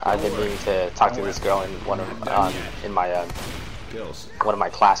I've been meaning to talk to this girl in one of my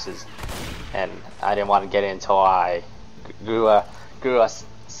classes, and I didn't want to get in until I grew a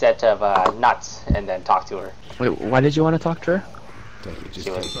set of nuts and then talk to her. Wait, why did you want to talk to her? She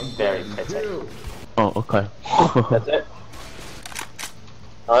was very pretty. Oh, okay. That's it?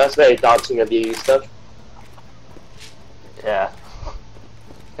 Oh, that's very daunting of you, stuff. Yeah.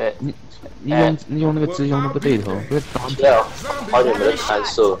 你用那个字用的不对头，不是当对啊，好久没有参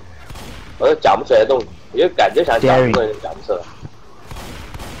数，我都讲不出来动，我就感觉想讲出来就讲不出来。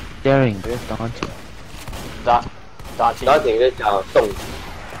daring 不是 daunting。daunting 就讲动。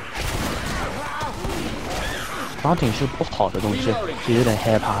daunting 是不好的东西，是有点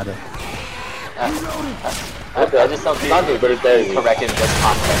害怕的。I just don't think daunting 不是 daring correct in this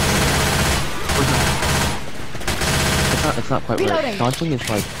context. It's not quite right. Daunting is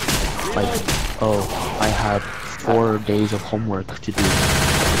like, oh, I had 4 days of homework to do.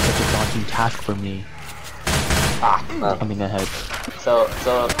 It's such a daunting task for me. Coming ahead. So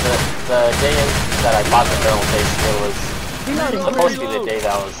the day that I bought the thermal paste, it was supposed to be the day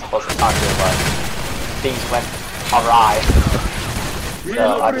that I was supposed to talk to her, but things went awry.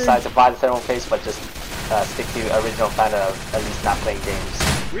 So I decided to buy the thermal paste, but just stick to the original plan of at least not playing games.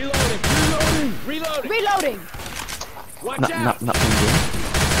 Reloading! Not playing games.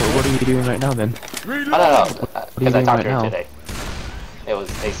 So what are you doing right now then? I don't know, because I talked to her now? today. It was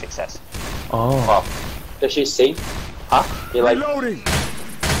a success. Oh. Well, does she sing? Huh? You like?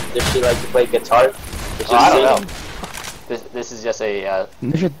 Does she like to play guitar? Does she I sing? don't know. This is just a.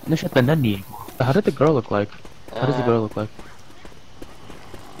 How did the girl look like? How does the girl look like?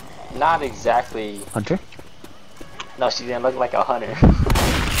 Not exactly. Hunter? No, she didn't look like a hunter.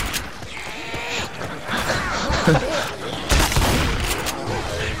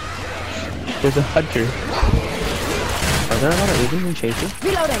 There's a hunter. Are there a lot of agents in Chaser?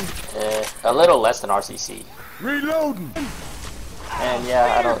 Reloading! A little less than RCC. Reloading! And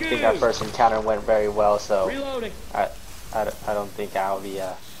yeah, I don't think our first encounter went very well, so Reloading! I don't think I'll be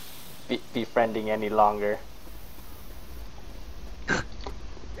befriending any longer.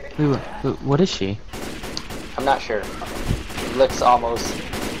 Wait, what is she? I'm not sure. Looks almost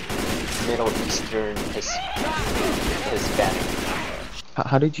Middle Eastern Hispanic.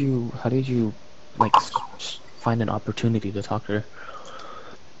 How did you like find an opportunity to talk to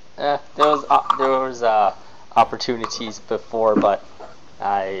her? There was opportunities before, but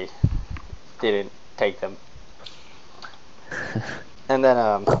I didn't take them. And then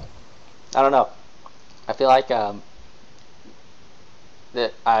I don't know. I feel like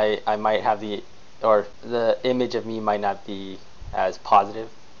that I might have the image of me might not be as positive,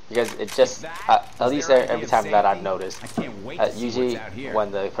 because it just at least every time that I've noticed, usually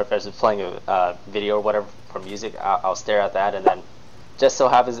when the professor's playing a video or whatever for music, I'll stare at that, and then just so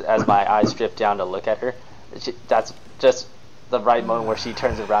happens as my eyes drift down to look at her, that's just the right moment where she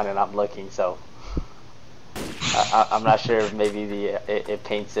turns around and I'm looking. So I'm not sure. Maybe it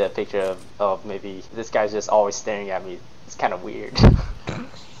paints a picture of maybe this guy's just always staring at me. It's kind of weird.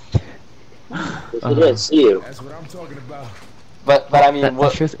 She didn't see you. That's what I'm talking about. But I mean,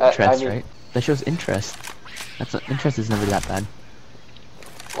 that shows interest, I mean, right? That shows interest. Interest is never that bad.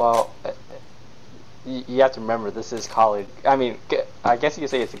 Well, you have to remember, this is college. I mean, I guess you could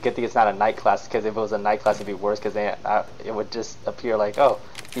say it's a good thing it's not a night class, because if it was a night class it'd be worse, because it would just appear like, oh,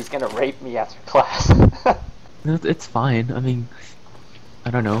 he's gonna rape me after class. No, it's fine. I mean,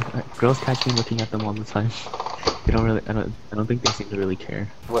 I don't know. Girls catch me looking at them all the time. They don't really. I don't think they seem to really care.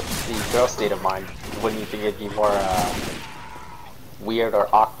 With the girl state of mind, wouldn't you think it'd be more weird or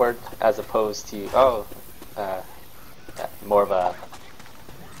awkward, as opposed to more of a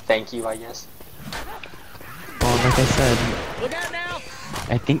thank you, I guess? Well, like I said, Look out now!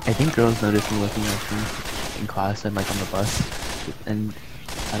 I think girls notice me looking at them in class and like on the bus, and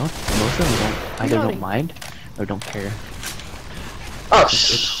most of them either don't mind or don't care. Oh,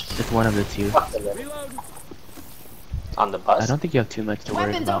 It's one of the two. On the bus? I don't think you have too much to worry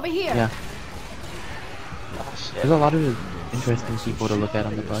Weapons about. over here. Yeah, Oh, shit. there's a lot of interesting people to look at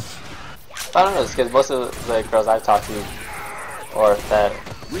on the bus. I don't know, it's because most of the girls I've talked to, or that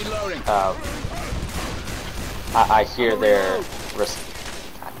I hear their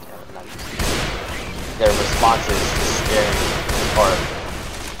responses to staring, or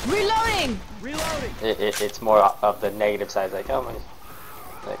Reloading! it's more of the negative side, like, oh my,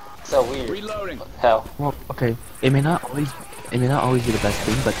 like, so weird. Reloading. Hell. Well, okay, it may not always be the best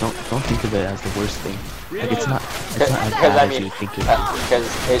thing, but don't think of it as the worst thing. Like it's not as Because bad I as mean, you think it is. because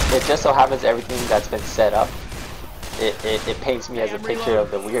it just so happens everything that's been set up, it paints me as a picture of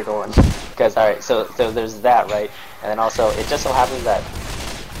the weird one. Because alright, so there's that, right? And then also it just so happens that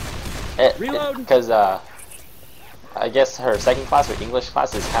Because I guess her second class or English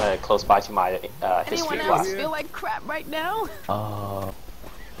class is kind of close by to my history class. Anyone else feel like crap right now?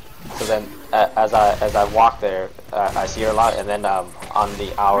 So then, as I walk there, I see her a lot, and then on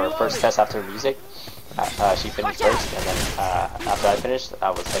our first test after music, she finished first, and then after I finished,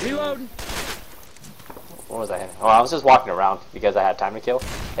 I was heading. What was I heading? Oh, I was just walking around because I had time to kill.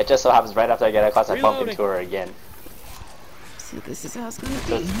 It just so happens right after I get out of class, I bump into her again. So this is how it's gonna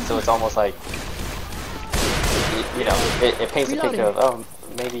be. So it's almost like, you know, it paints a picture of, oh,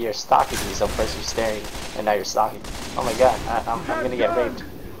 maybe you're stalking me. So first you're staring, and now you're stalking. Oh my God, I'm gonna get raped.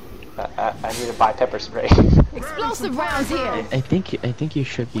 I need to buy pepper spray. Explosive rounds here. I think you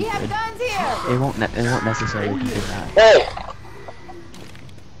should be We have good. guns here. It won't necessarily do that. Hey!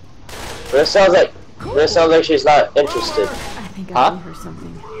 But it sounds like she's not interested. I think I heard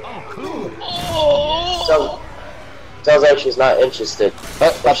something. Sounds like she's not interested.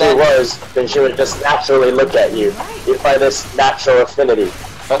 But If she was, then she would just naturally look at you. You'd find this natural affinity.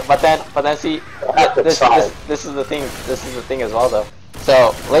 But then see, this is the thing. This is the thing as well, though.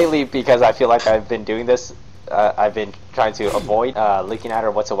 So lately, because I feel like I've been doing this, I've been trying to avoid looking at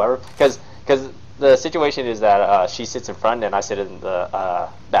her whatsoever. Because the situation is that she sits in front and I sit in the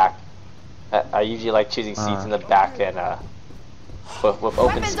back. I usually like choosing seats in the back and with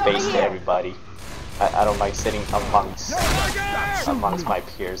open space to everybody. I don't like sitting amongst my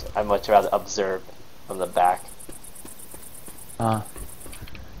peers. I much rather observe from the back. I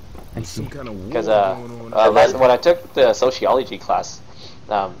see. Because when I took the sociology class,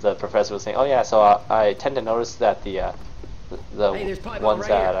 the professor was saying, "Oh yeah, so I tend to notice that the ones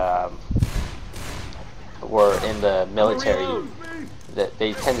that were in the military, that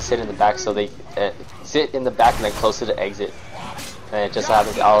they tend to sit in the back, so they sit in the back and then close to the exit." And it just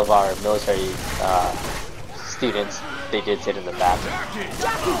happens all of our military students, they did sit in the back.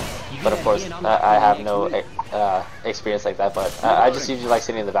 But of course, I have no experience like that, but I just usually like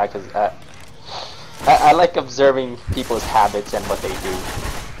sitting in the back because I like observing people's habits and what they do.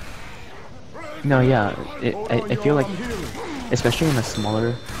 No, yeah, I feel like, especially in a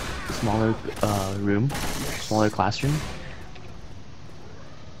smaller room, smaller classroom,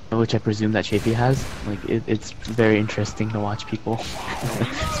 which I presume that Chafee has, like it's very interesting to watch people,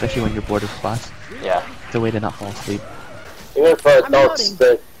 especially when you're bored of class. Yeah. It's a way to not fall asleep. Even for adults,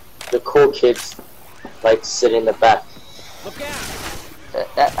 the cool kids like to sit in the back.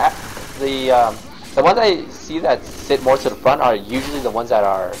 The ones I see that sit more to the front are usually the ones that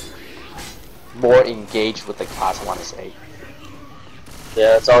are more engaged with the class, I want to say.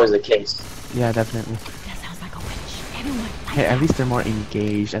 Yeah, that's always the case. Yeah, definitely. That sounds like a witch. Everyone. Hey, at least they're more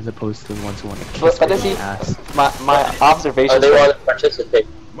engaged as opposed to the ones who want to kiss But then the see, ass. my observations. They want to participate.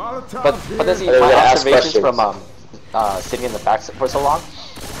 But then see, They my wanna ask observations from questions. sitting in the back for so long,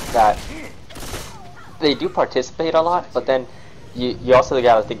 that they do participate a lot. But then you also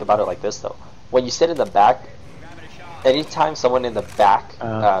gotta think about it like this though. When you sit in the back, anytime someone in the back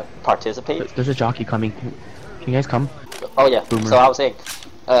participates. There's a jockey coming. Can you guys come? Oh yeah. Boomer. So I was saying,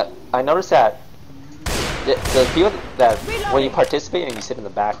 I noticed that the people that when you participate and you sit in the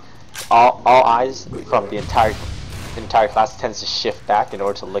back, all eyes from the entire class tends to shift back in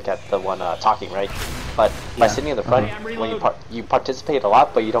order to look at the one talking, right? But by sitting in the front, when you participate a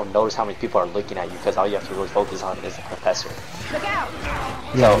lot, but you don't notice how many people are looking at you because all you have to really focus on is the professor. Look out!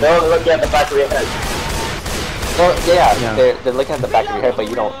 Yeah. Don't look at the back of your head. So yeah. They're looking at the back of your head, but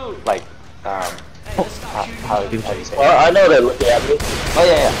you don't like how do you say it? Well, I know they're looking at me. Oh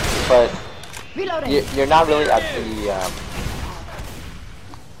yeah, but Reloading. you're not really at the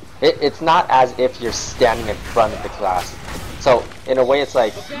it's not as if you're standing in front of the class. So in a way, it's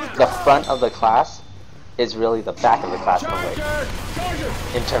like the front of the class is really the back of the class in a way,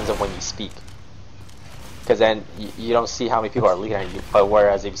 in terms of when you speak. Because then you don't see how many people are looking at you. But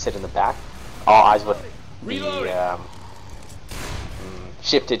whereas if you sit in the back, all eyes would be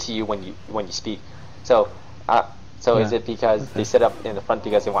shifted to you when you speak. So is it because they sit up in the front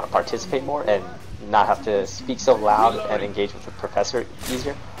because they want to participate more and not have to speak so loud and engage with the professor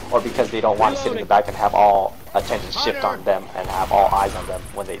easier, or because they don't want to sit in the back and have all attention shift on them and have all eyes on them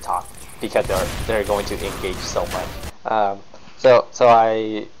when they talk because they're going to engage so much. So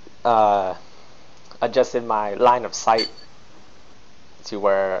I adjusted my line of sight to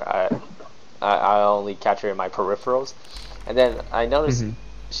where I only capture in my peripherals, and then I noticed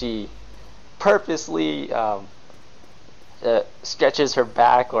she purposely stretches her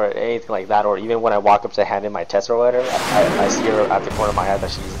back or anything like that, or even when I walk up to hand in my test or whatever, I see her at the corner of my eye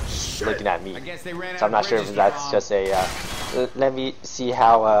that she's looking at me. So I'm not sure if that's just a let me see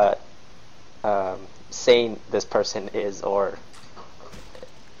how sane this person is, or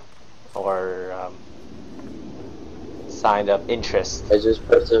or sign of interest. Is this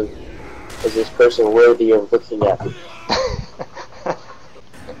person worthy of looking at?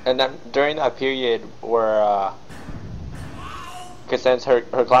 And then during that period where, because since her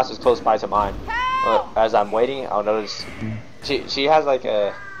class is close by to mine, as I'm waiting, I'll notice she has like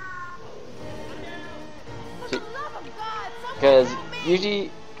a, because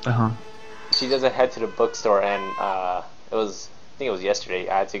usually she doesn't head to the bookstore, and I think it was yesterday,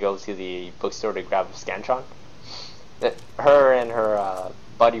 I had to go to the bookstore to grab Scantron. Her and her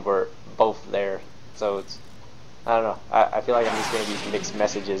buddy were both there, so it's, I don't know, I feel like I'm just getting these mixed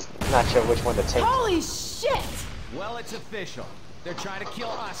messages. I'm not sure which one to take. Holy shit! Well, it's official. They're trying to kill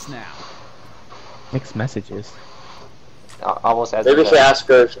us now. Mixed messages. Almost as Maybe we should ask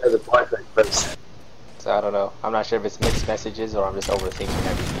her as a boyfriend first. So I don't know. I'm not sure if it's mixed messages or I'm just overthinking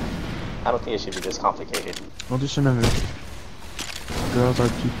everything. I don't think it should be this complicated. Well, just remember, girls are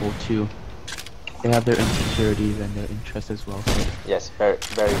people too. They have their insecurities and their interests as well. So yes, very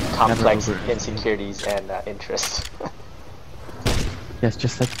complex insecurities and interests. yes,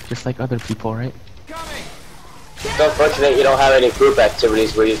 just like other people, right? Coming. It's unfortunate you don't have any group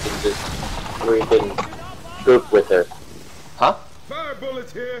activities where you can group with her. Huh? Fire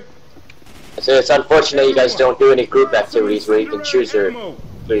bullets here. I said it's unfortunate you guys don't do any group activities where you can choose her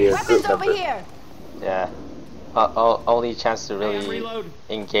for your group Weapons over member. here. Yeah. Only chance to really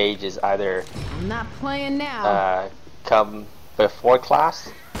engage is either I'm not playing now. come before class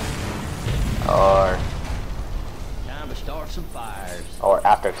or Time to start some fires. or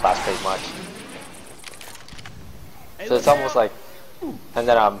after class, pretty much. So it's almost like, and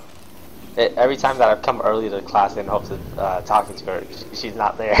then every time that I've come early to class in hopes of talking to her, she's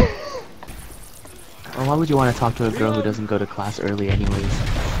not there. Well, why would you want to talk to a girl who doesn't go to class early anyways?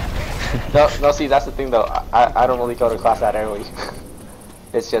 No, see, that's the thing though. I don't really go to class that early.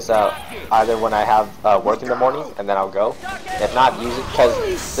 It's just either when I have work in the morning and then I'll go. If not, usually because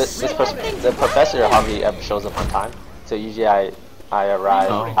the professor hardly ever shows up on time. So usually I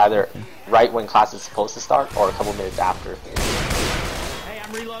arrive either right when class is supposed to start or a couple minutes after. Hey,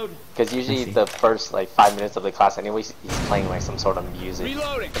 I'm reloading. Because usually the first like 5 minutes of the class, anyways, he's playing like some sort of music.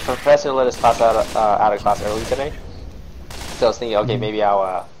 Reloading. The professor let us class out of class early today. So I was thinking, okay, maybe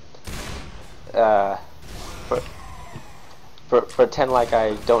I'll pretend like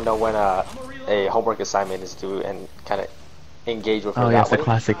I don't know when a homework assignment is due and kind of engage with her Oh that yes, the way.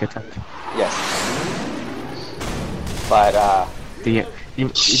 classic attempt. Yes. But Even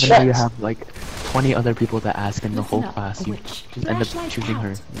though you have like 20 other people that ask in the whole Listen up, class, you witch. just end up Flashlight choosing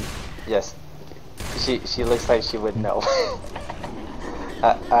her. out. yes, she looks like she would know.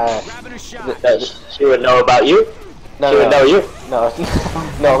 Grabbing a shot. That she would know about you? No, She would know you? No,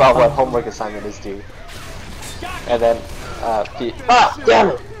 know about what homework assignment is due. And then, Damn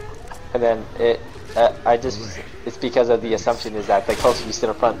it! and then it's because of the assumption is that the closer you sit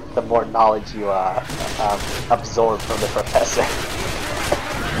in front, the more knowledge you absorb from the professor.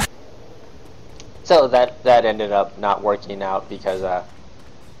 So that ended up not working out because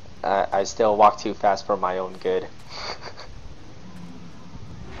I still walk too fast for my own good.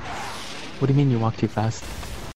 What do you mean you walk too fast?